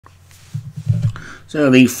So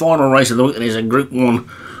the final race of the week is a Group 1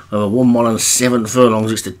 of a 1 mile and 7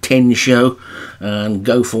 furlongs. It's the 10 show, and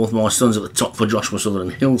Go Forth My Son's at the top for Joshua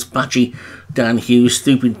Sutherland. Hills Patchy, Dan Hughes,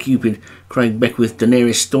 Stupid Cupid, Craig Beckwith,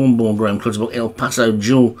 Daenerys Stormborn, Graham Clutterbuck, El Paso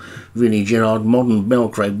Jewel, Vinnie Gerard, Modern Bell,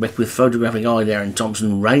 Craig Beckwith, Photographic Eye, Darren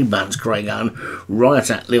Thompson, Ray Bans, Craig Allen, Riot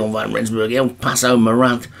Act, Leon Van Rensburg, El Paso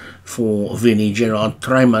Morant for Vinnie Gerard,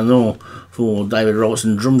 Tremanon for David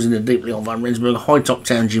Robertson, Drums in the Deep, Leon Van Rensburg, High Top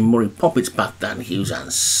Town, Jim Murray, Poppets Path, Dan Hughes,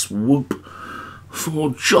 and Swoop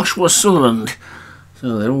for Joshua Sutherland.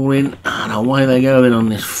 So they're all in, and away they go then on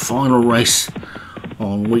this final race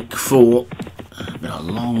on week 4. It's been a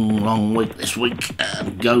long week this week,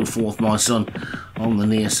 and Go Forth My Son on the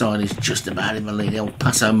near side is just about in the lead. El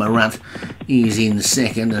Paso Morant is in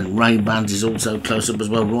second, and Ray Bands is also close up as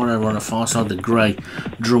well. Right over on the far side, the grey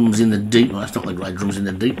Drums in the Deep. Well, that's not the grey Drums in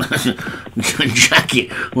the Deep.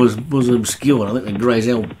 Jacket was obscured. I think the grey's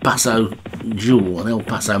El Paso Jewel, and El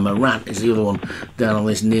Paso Morant is the other one down on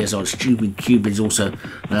this near side. Stupid Cupid's also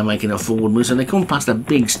now making a forward move. So they come past a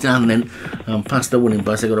big stand then, past the winning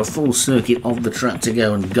post. They've got a full circuit of the track to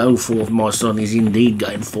go, and Go Forth My Son is indeed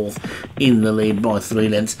going forth in the lead by 3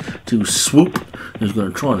 lengths to Swoop, who's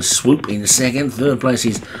going to try and swoop in second. Third place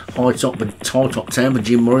is High Top Town for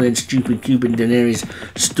Jim Murray, then Stupid Cupid, Daenerys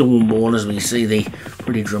Stormborn, as we see the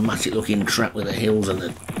pretty dramatic looking track with the hills and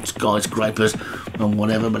the skyscrapers and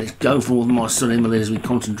whatever. But it's Go Forth My Son in the lead as we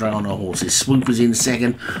concentrate on our horses. Swoop is in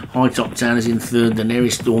second, High Top Town is in third,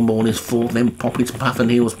 Daenerys Stormborn is fourth, then Poppets Path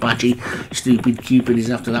and Hills Patchy, Stupid Cupid is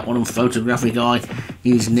after that one, and Photographic Eye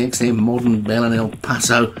is next, then Modern Bell and El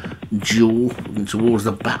Paso Jewel looking towards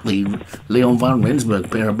the back. The Leon Van Rensburg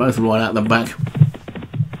pair are both right out the back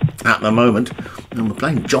at the moment, and we're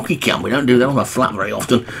playing jockey cam. We don't do that on the flat very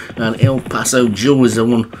often, and El Paso Jewel is the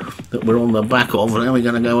one that we're on the back of. And now we're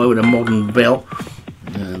going to go over to Modern Bell,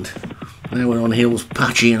 and now we're on Hills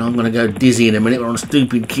Patchy, and I'm going to go dizzy in a minute. We're on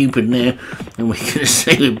Stupid Cupid now, and we're going to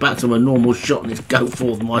see we're back to a normal shot, and it's Go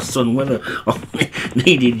Forth My Son. Whether I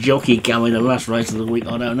needed jockey cam in the last race of the week,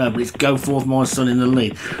 I don't know, but it's Go Forth My Son in the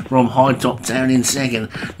lead from High Top Town in second.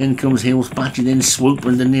 Then comes Hills Patchy, then Swoop,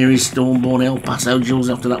 and the nearest Stormborn, El Paso Jewels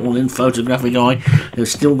after that one, then Photographic Eye. They've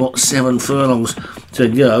still got 7 furlongs to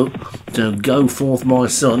go. So Go Forth My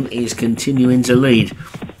Son is continuing to lead,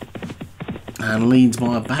 and leads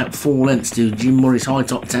by about 4 lengths to Jim Murray's High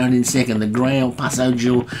Top Town in second. The grey El Paso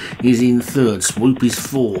Jewel is in third. Swoop is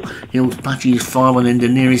 4. Hills Patchy is 5, and then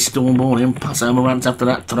Daenerys Stormborn. El Paso Morant after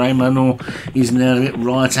that. Tremanon is now in it.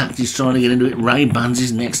 Riot Act is trying to get into it. Ray Bans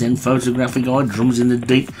is next, then Photographic Eye. Drums in the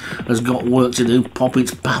Deep has got work to do.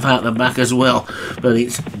 Poppets Path out the back as well. But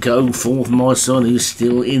it's Go Forth My Son who's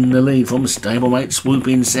still in the lead from stablemate Swoop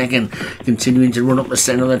in second. Continuing to run up the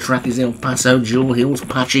centre of the track is El Paso Jewel. Hills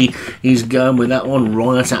Patchy is going with that one.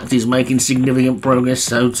 Riot Act is making significant progress,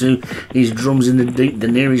 so too is Drums in the Deep.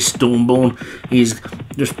 Daenerys Stormborn is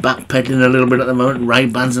just backpedaling a little bit at the moment. Ray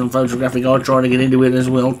Bans and Photographic Eye trying to get into it as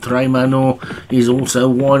well. Tremanon is also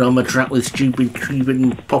wide on the track with Stupid Cupid,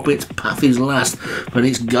 and Poppets Path is last, but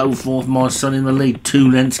it's Go Forth My Son in the lead,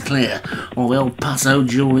 2 lengths clear of El Paso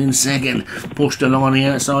Jewel in second. Pushed along the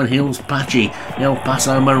outside, Hills Patchy. El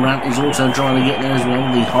Paso Morant is also trying to get there as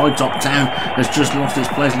well. The High Top Town has just lost its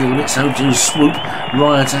place a little bit, so too Swoop.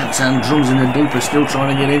 Riot Act and Drums in the Deep are still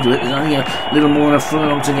trying to get into it. There's only a little more than a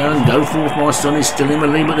furlong to go, and Go Forth My Son is still in the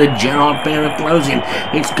lead, but the Gerard pair are closing.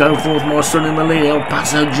 It's Go Forth My Son in the lead, El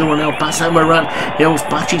Paso Jewel and El Paso Morant. Hills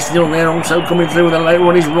Patchy still there, also coming through with a later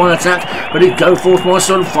one is Riot Act, but it Go Forth My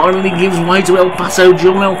Son finally gives way to El Paso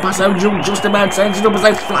Jewel. El Paso Jewel just about takes it up as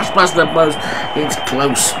they flash past the post. It's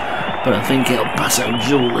close, but I think El Paso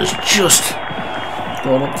Jewel has just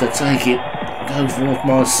gone up to take it. Go Forth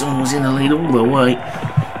My Son was in the lead all the way.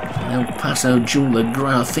 El Paso Jewel, the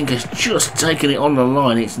grey, I think has just taken it on the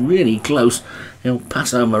line. It's really close. El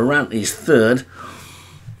Paso Morant is third.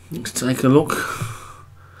 Let's take a look.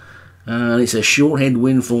 And it's a short head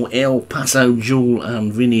win for El Paso Jewel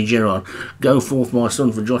and Vinnie Gerard. Go Forth My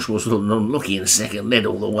Son for Joshua Sutherland, unlucky in second, led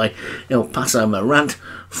all the way. El Paso Morant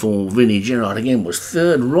for Vinnie Gerard again was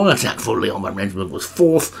third. Riot Act for Leon Van Rensburg was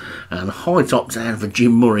fourth, and High Top Town for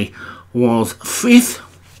Jim Murray was fifth.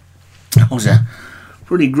 That was a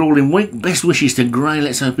pretty gruelling week. Best wishes to Gray.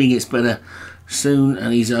 Let's hope he gets better soon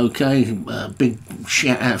and he's okay. Big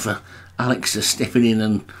shout out for Alex for stepping in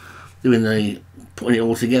and putting it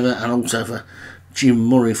all together, and also for Jim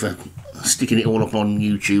Murray for sticking it all up on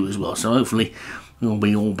YouTube as well. So hopefully we'll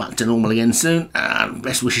be all back to normal again soon, and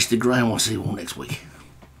best wishes to Gray, and we'll see you all next week.